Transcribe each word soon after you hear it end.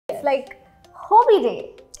It's like HOBI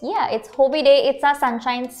day. Yeah, it's HOBI day. It's our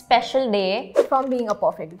sunshine special day. From being a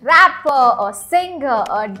perfect rapper, a singer,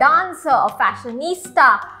 a dancer, a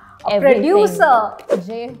fashionista, a producer.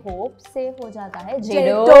 Jhope se ho jata hai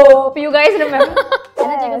Jhope. You guys remember?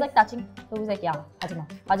 And then Jake was like touching. So he was like, yeah, Hajima.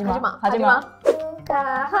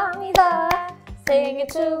 Sing it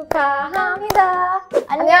to Kahamida.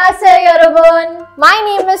 Annyeonghaseyo yorobun. My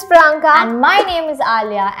name is Priyanka. And my name is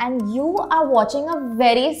Alia. And you are watching a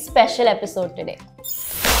very special episode today.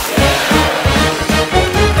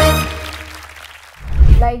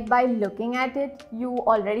 Like by looking at it, you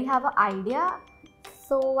already have an idea.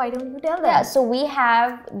 So why don't you tell them? Yeah, so we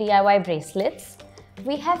have DIY bracelets.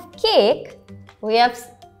 We have cake. We have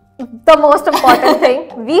the most important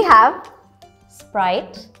thing. We have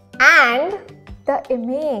Sprite. And the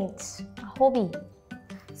image. HOBI.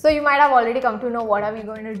 So you might have already come to know what are we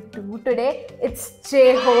going to do today. It's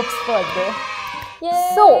Jhope's birthday.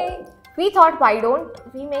 Yay! So we thought, why don't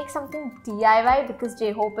we make something DIY, because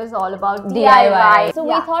Jhope is all about DIY. So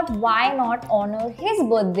we thought, why not honor his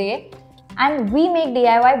birthday and we make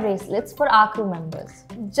DIY bracelets for our crew members.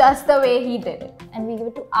 Just the way he did it. And we give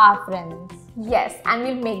it to our friends. Yes, and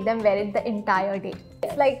we'll make them wear it the entire day.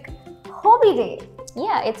 It's like HOBI day.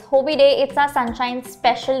 Yeah, it's HOBI day. It's our sunshine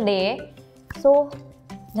special day. So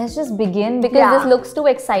let's just begin, because this looks too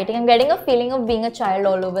exciting. I'm getting a feeling of being a child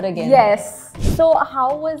all over again. Yes. So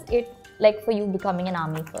how was it like for you becoming an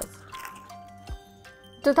army first?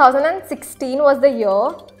 2016 was the year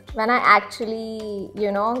when I actually,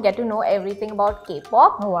 get to know everything about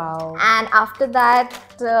K-pop. Oh, wow. And after that,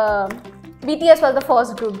 BTS was the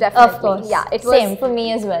first group, definitely. Of course. Yeah, it was same for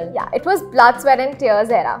me as well. Yeah, it was blood, sweat and tears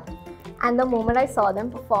era. And the moment I saw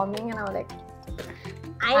them performing, and I was like,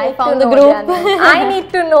 I found the group. I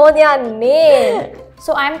need to know their name.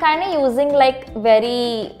 So I'm kind of using like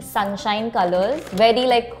very sunshine colors, very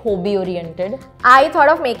like HOBI oriented. I thought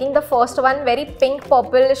of making the first one very pink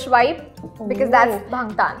purplish vibe, because that's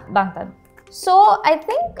Bangtan. So I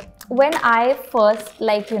think when I first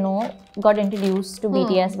got introduced to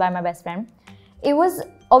BTS by my best friend, it was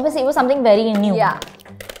something very new. Yeah.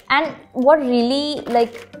 And what really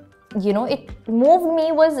it moved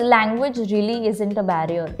me was language really isn't a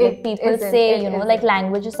barrier. Like people say, like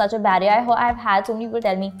language is such a barrier. I've had so many people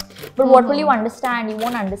tell me, but what will you understand? You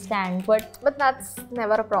won't understand. But that's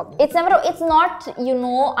never a problem. It's not,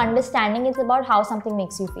 understanding. It's about how something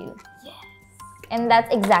makes you feel. Yes. And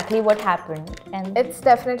that's exactly what happened. And it's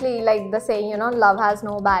definitely like the saying, love has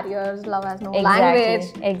no barriers, love has no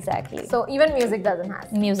language. Exactly. So even music doesn't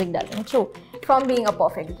have. Music doesn't. True. From being a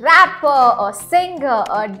perfect rapper, a singer,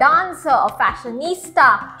 a dancer, a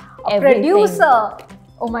fashionista, a producer.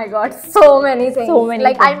 Oh my god, so many things. So many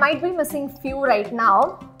things. I might be missing few right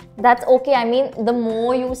now. That's okay. I mean, the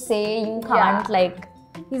more you say, you can't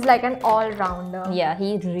He's like an all-rounder. Yeah,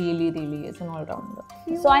 he really, really is an all-rounder.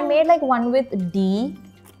 So I made one with D.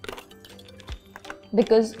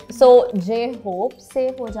 Because, Jhope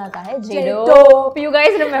se ho jata hai Jhope. You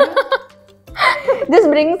guys remember? This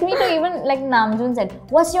brings me to even Namjoon said,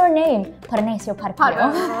 what's your name? Parnesyo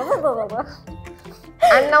Parpyo.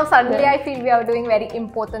 And now suddenly I feel we are doing very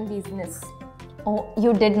important business. Oh,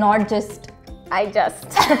 you did not just. I just.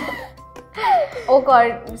 Oh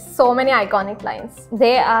god, so many iconic lines.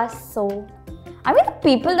 They are so. I mean, the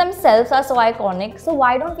people themselves are so iconic. So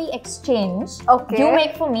why don't we exchange? Okay. You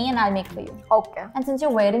make for me and I'll make for you. Okay. And since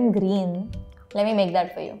you're wearing green, let me make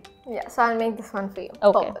that for you. Yeah, so I'll make this one for you.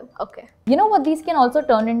 Okay. Purple. Okay. You know what these can also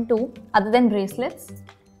turn into, other than bracelets?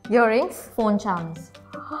 Earrings? Phone charms.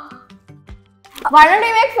 Why don't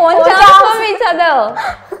we make phone charms for each other?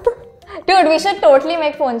 Dude, we should totally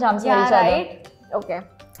make phone charms for each right? Okay.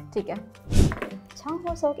 Okay. Charm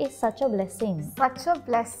for sock is such a blessing. Such a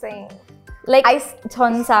blessing. Like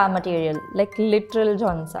Jhonsa material. Like literal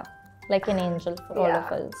Jhonsa. Like an angel for all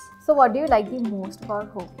of us. So what do you like the most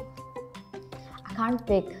about HOBI? I can't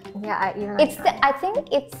pick. Yeah, I think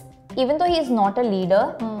it's, even though he's not a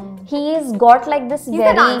leader, he's got this he's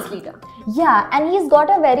a dance leader. Yeah, and he's got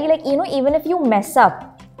a very even if you mess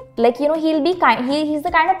up, he'll be kind. He's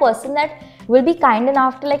the kind of person that will be kind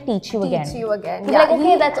enough to teach you again. He's like,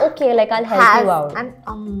 okay, that's okay. I'll help you out. An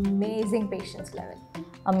amazing patience level.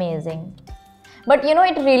 Amazing. But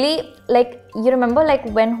it really you remember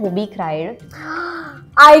when HOBI cried.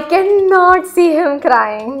 I cannot see him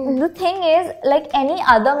crying. The thing is, any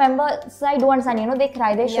other member, so I do understand, they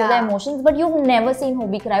cry, they show their emotions, but you've never seen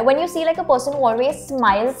HOBI cry. When you see a person who always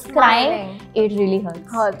smiles crying, it really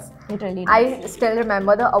hurts. It really does. I still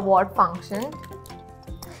remember the award function.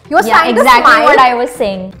 He was trying exactly to smile, what I was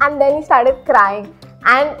saying. And then he started crying.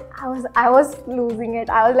 And I was losing it.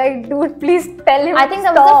 I was like, dude, please tell him. I think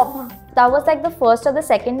stop. that was like the first or the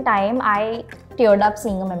second time I teared up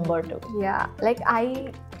seeing a member too. Yeah, like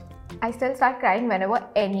I still start crying whenever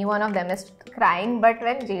any one of them is crying, but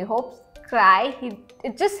when Jhope cry,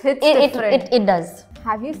 it just hits different. It does.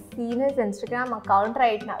 Have you seen his Instagram account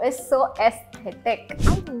right now? It's so aesthetic.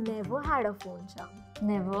 I never had a phone charm.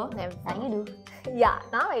 Never? Never. Now you do. Yeah,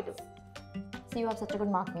 now I do. See, you have such a good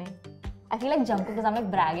mark me. I feel like jumping because I'm like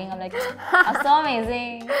bragging. I'm like, oh, so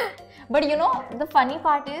amazing. But you know, the funny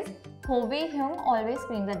part is, HOBI him always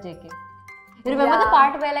screams at JK. You remember the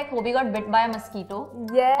part where like HOBI got bit by a mosquito?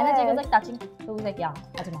 Yeah. And then JK was like touching. So he's like, yeah,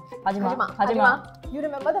 Hajima. You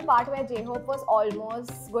remember the part where Jhope was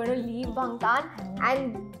almost going to leave Bangtan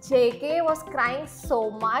and JK was crying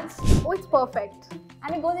so much. Oh, it's perfect.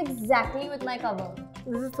 And it goes exactly with my cover.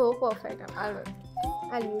 This is so perfect.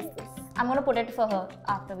 I'll use this. I'm gonna put it for her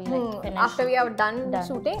after we like finish. After we have done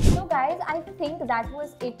shooting. So guys, I think that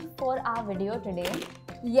was it for our video today.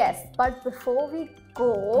 Yes, but before we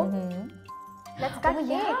go, let's cut cake.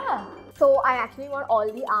 Yeah. So I actually want all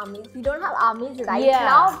the armies. We don't have armies right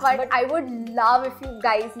now, but I would love if you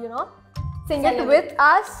guys, you know, sing it with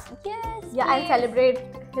us. Yes. Yeah, please. and celebrate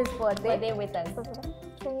his birthday with us.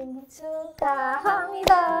 Sing it to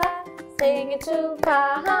Kahamida, sing it to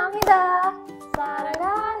Kahamida,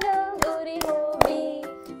 Saragana Guri Hobi,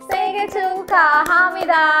 sing it to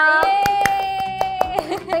Kahamida.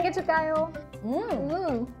 Yay! Sing it to Kayo.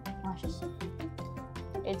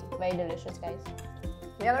 It's very delicious, guys.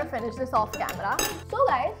 We are gonna finish this off camera. So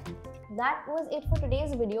guys, that was it for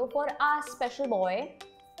today's video for our special boy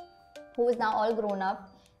who is now all grown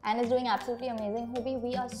up and is doing absolutely amazing. HOBI,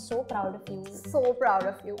 we are so proud of you. So proud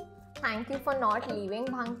of you. Thank you for not leaving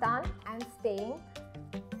Bangtan and staying.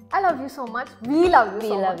 I love you so much. We love you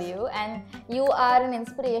so much. We love you, and you are an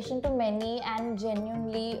inspiration to many and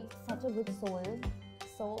genuinely such a good soul.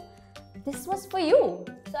 So this was for you.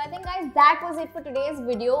 So I think guys, that was it for today's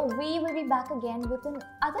video. We will be back again with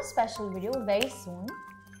another special video very soon.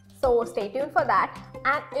 So stay tuned for that.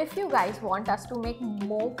 And if you guys want us to make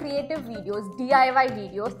more creative videos, DIY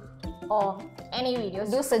videos, or any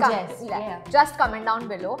videos, do suggest. Just comment down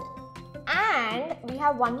below. And we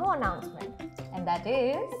have one more announcement. And that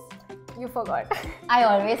is... You forgot. I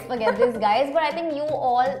always forget this, guys, but I think you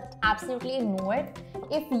all absolutely know it.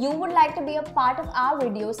 If you would like to be a part of our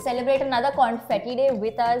videos, celebrate another Konfetti Day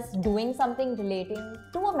with us, doing something relating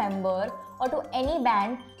to a member or to any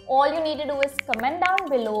band, all you need to do is comment down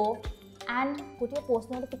below and put your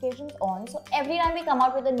post notifications on. So every time we come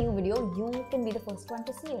out with a new video, you can be the first one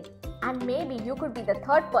to see it. And maybe you could be the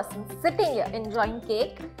third person sitting here enjoying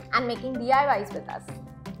cake and making DIYs with us.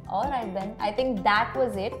 Alright then, I think that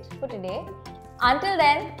was it for today. Until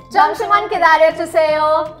then, Jamshiman Kidario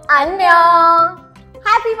Chuseyo. Annyeong.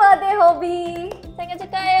 Happy birthday, HOBI. Senga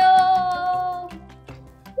Chakayo.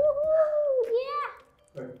 Woohoo!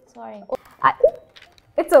 Yeah. Sorry.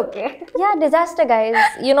 It's okay. Yeah, disaster, guys.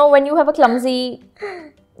 You know, when you have a clumsy,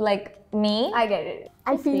 like me. I get it.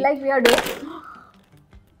 I feel like we are doing...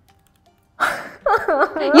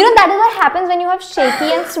 You know, that is what happens when you have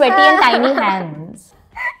shaky and sweaty and tiny hands.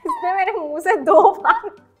 इसने मेरे मुंह से 2 बार.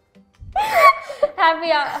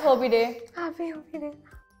 Happy HOBI Day. Happy HOBI Day.